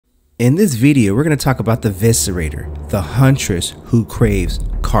In this video, we're going to talk about the Viscerator, the Huntress who craves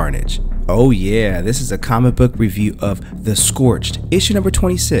carnage. Oh yeah, this is a comic book review of The Scorched, issue number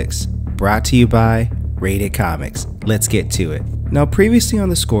 26, brought to you by Rated Comics. Let's get to it. Now, previously on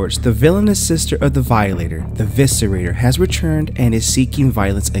The Scorched, the villainous sister of the Violator, the Viscerator, has returned and is seeking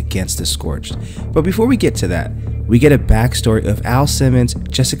violence against the Scorched. But before we get to that, we get a backstory of Al Simmons,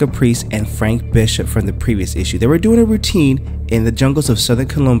 Jessica Priest, and Frank Bishop from the previous issue. They were doing a routine in the jungles of southern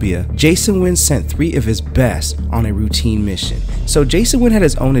Colombia. Jason Wynn sent 3 of his best on a routine mission. So Jason Wynn had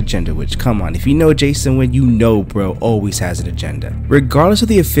his own agenda, which, come on, if you know Jason Wynn, you know bro always has an agenda. Regardless of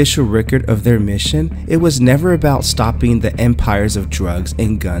the official record of their mission, it was never about stopping the empires of drugs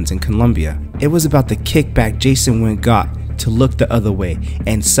and guns in Colombia. It was about the kickback Jason Wynn got to look the other way,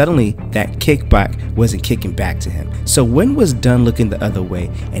 and suddenly that kickback wasn't kicking back to him. So Wynn was done looking the other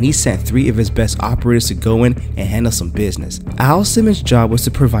way, and he sent 3 of his best operators to go in and handle some business. Al Simmons' job was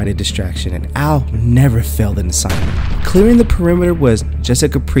to provide a distraction, and Al never failed an assignment. Clearing the perimeter was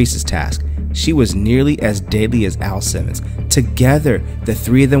Jessica Priest's task. She was nearly as deadly as Al Simmons. Together, the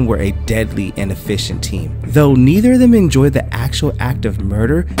 3 of them were a deadly and efficient team, though neither of them enjoyed the actual act of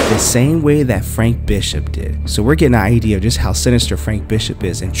murder the same way that Frank Bishop did. So we're getting an idea of just how sinister Frank Bishop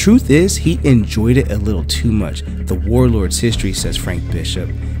is, and truth is, he enjoyed it a little too much. The warlord's history, says Frank Bishop.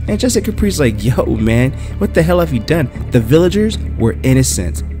 And Jessica Priest's like, yo man, what the hell have you done? The villagers were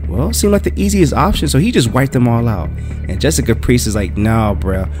innocent. Well, it seemed like the easiest option, so he just wiped them all out. And Jessica Priest is like, nah,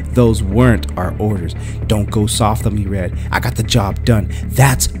 bro, those weren't our orders. Don't go soft on me, Red. I got the job done.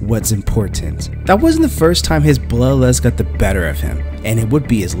 That's what's important. That wasn't the first time his bloodlust got the better of him, and it would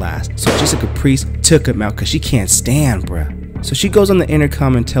be his last. So Jessica Priest took him out because she can't stand, bruh. So she goes on the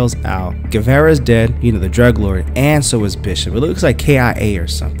intercom and tells Al, Guevara's dead, you know, the drug lord, and so is Bishop. It looks like KIA or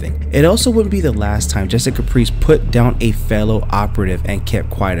something. It also wouldn't be the last time Jessica Priest put down a fellow operative and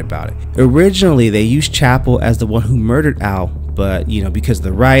kept quiet about it. Originally, they used Chapel as the one who murdered Al, but you know, because of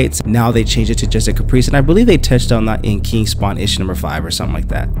the rights, now they changed it to Jessica Priest, and I believe they touched on that in King Spawn issue number 5 or something like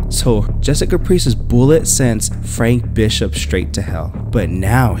that. So Jessica Priest's bullet sends Frank Bishop straight to hell, but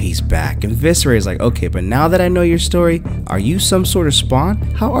now he's back, and Viscerator is like, okay, but now that I know your story, are you some sort of spawn?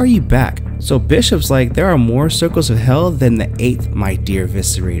 How are you back? So Bishop's like, there are more circles of hell than the 8th, my dear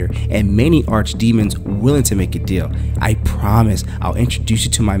Viscerator, and many archdemons willing to make a deal. I promise I'll introduce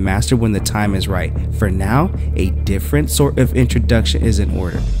you to my master when the time is right. For now, a different sort of introduction is in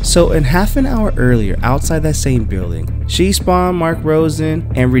order. So in half an hour earlier, outside that same building, She Spawn, Mark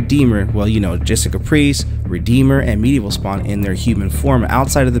Rosen, and Redeemer, well, you know, Jessica Priest, Redeemer, and Medieval Spawn in their human form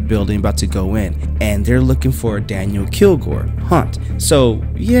outside of the building about to go in, and they're looking for Daniel Kilgore, Hunt. So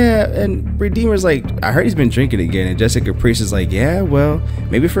yeah, and Redeemer's like, I heard he's been drinking again, and Jessica Priest is like, yeah, well,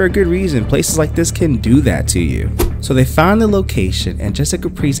 maybe for a good reason. Places like this can do that to you. So they found the location, and Jessica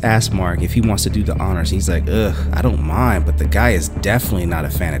Priest asked Mark if he wants to do the honors. He's like, ugh, I don't mind, but the guy is definitely not a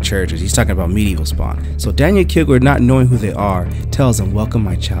fan of churches. He's talking about Medieval Spawn. So Daniel Kilgore, not knowing who they are, tells him, welcome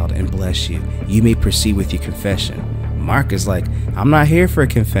my child and bless you. You may proceed with your confession. Mark is like, I'm not here for a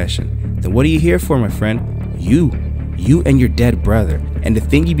confession. Then what are you here for, my friend? You and your dead brother, and the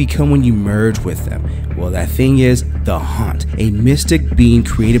thing you become when you merge with them. Well, that thing is the Hunt, a mystic being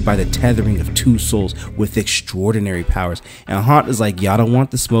created by the tethering of 2 souls with extraordinary powers. And Hunt is like, y'all don't want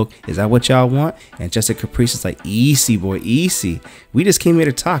the smoke, is that what y'all want? And Jessica Priest is like, easy boy, easy. We just came here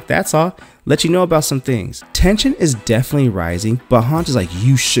to talk, that's all. Let you know about some things. Tension is definitely rising, but Hunt is like,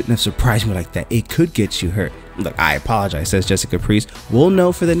 you shouldn't have surprised me like that. It could get you hurt. Look, I apologize, says Jessica Priest. We'll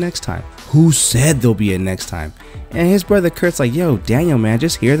know for the next time. Who said there'll be a next time? And his brother Kurt's like, yo, Daniel, man,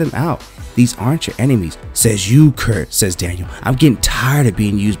 just hear them out. These aren't your enemies. Says you, Kurt, says Daniel. I'm getting tired of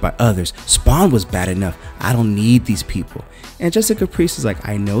being used by others. Spawn was bad enough. I don't need these people. And Jessica Priest is like,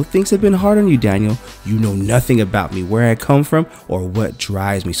 I know things have been hard on you, Daniel. You know nothing about me, where I come from, or what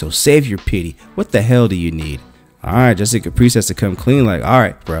drives me. So save your pity. What the hell do you need? Alright, Jessica Priest has to come clean like,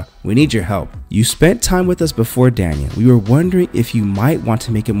 alright bro, we need your help. You spent time with us before, Daniel. We were wondering if you might want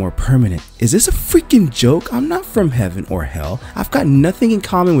to make it more permanent. Is this a freaking joke? I'm not from heaven or hell. I've got nothing in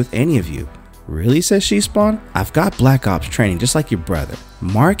common with any of you. Really, says She Spawn? I've got Black Ops training just like your brother.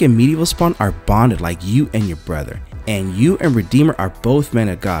 Mark and Medieval Spawn are bonded like you and your brother. And you and Redeemer are both men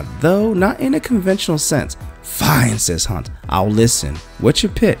of God, though not in a conventional sense. Fine, says Hunt. I'll listen. What's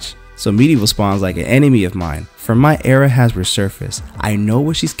your pitch? So Medieval Spawn's like, an enemy of mine from my era has resurfaced. I know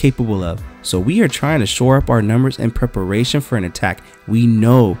what she's capable of, so we are trying to shore up our numbers in preparation for an attack. We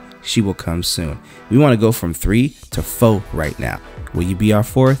know she will come soon. We want to go from 3 to 4 right now. Will you be our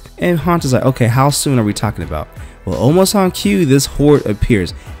 4th? And Hunt is like, okay, how soon are we talking about? Well, almost on cue, this horde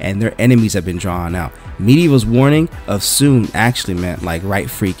appears, and their enemies have been drawn out. Medieval's warning of soon actually meant like right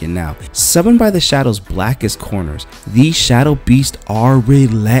freaking now. Summoned by the Shadow's blackest corners, these shadow beasts are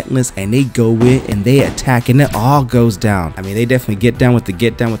relentless and they go in and they attack and it all goes down. I mean, they definitely get down with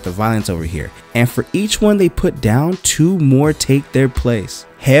the violence over here. And for each one they put down, 2 more take their place.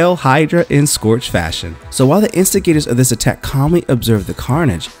 Hail Hydra in Scorched fashion. So while the instigators of this attack calmly observe the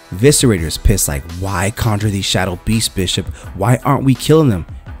carnage, Viscerator is pissed like, why conjure these shadow beasts, Bishop? Why aren't we killing them?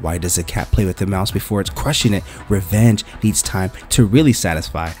 Why does a cat play with the mouse before it's crushing it? Revenge needs time to really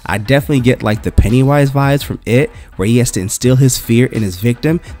satisfy. I definitely get like the Pennywise vibes from it, where he has to instill his fear in his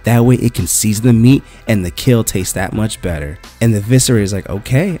victim, that way it can season the meat and the kill tastes that much better. And the Viscerator is like,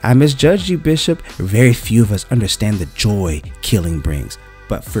 okay, I misjudged you, Bishop. Very few of us understand the joy killing brings.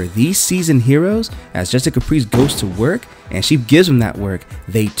 But for these seasoned heroes, as Jessica Priest goes to work and she gives them that work,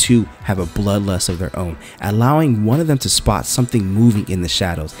 they too have a bloodlust of their own, allowing one of them to spot something moving in the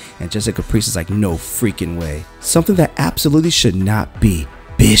shadows. And Jessica Priest is like, no freaking way. Something that absolutely should not be.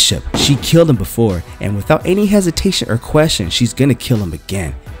 Bishop. She killed him before, and without any hesitation or question, she's gonna kill him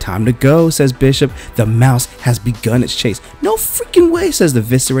again. Time to go, says Bishop. The mouse has begun its chase. No freaking way, says the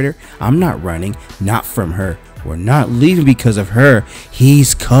Viscerator. I'm not running, not from her. We're not leaving because of her.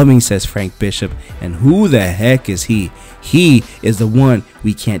 He's coming, says Frank Bishop. And who the heck is he? He is the one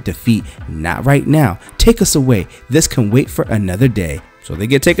we can't defeat. Not right now. Take us away. This can wait for another day. So they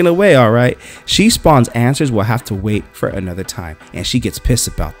get taken away, alright. She Spawn's answers will have to wait for another time, and she gets pissed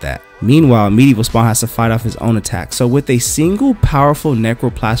about that. Meanwhile, Medieval Spawn has to fight off his own attack, so with a single powerful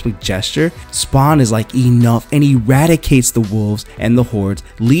necroplasmic gesture, Spawn is like enough and eradicates the wolves and the hordes,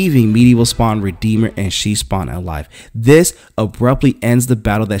 leaving Medieval Spawn, Redeemer, and She Spawn alive. This abruptly ends the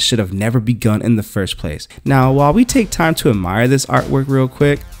battle that should have never begun in the first place. Now, while we take time to admire this artwork real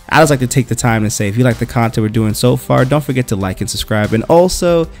quick, I just like to take the time to say, if you like the content we're doing so far, don't forget to like and subscribe. And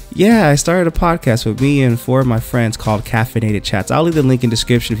also, yeah, I started a podcast with me and 4 of my friends called Caffeinated Chats. I'll leave the link in the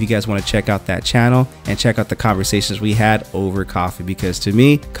description if you guys want to check out that channel and check out the conversations we had over coffee, because to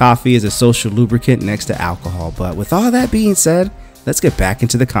me, coffee is a social lubricant next to alcohol. But with all that being said, let's get back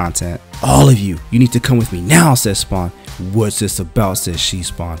into the content. All of you need to come with me now, says Spawn. What's this about, says She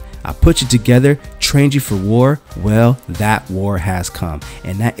Spawn. I put you together, trained you for war. Well, that war has come.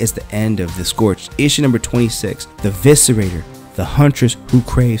 And that is the end of The Scorched, issue number 26, The Viscerator, the Huntress who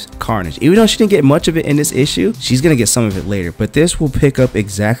craves carnage. Even though she didn't get much of it in this issue, she's gonna get some of it later. But this will pick up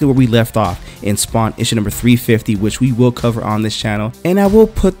exactly where we left off in Spawn issue number 350, which we will cover on this channel. And I will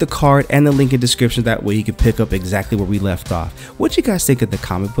put the card and the link in the description, that way you can pick up exactly where we left off. What you guys think of the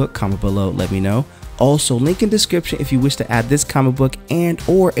comic book? Comment below, let me know. Also, link in description if you wish to add this comic book and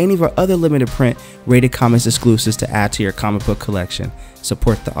or any of our other limited print rated comics exclusives to add to your comic book collection.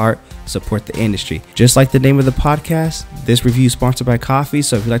 Support the art, support the industry. Just like the name of the podcast, this review is sponsored by coffee,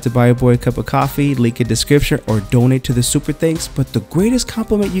 so if you'd like to buy a boy a cup of coffee, link in description or donate to the super thanks. But the greatest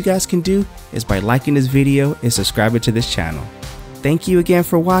compliment you guys can do is by liking this video and subscribing to this channel. Thank you again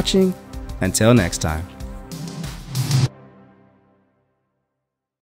for watching. Until next time.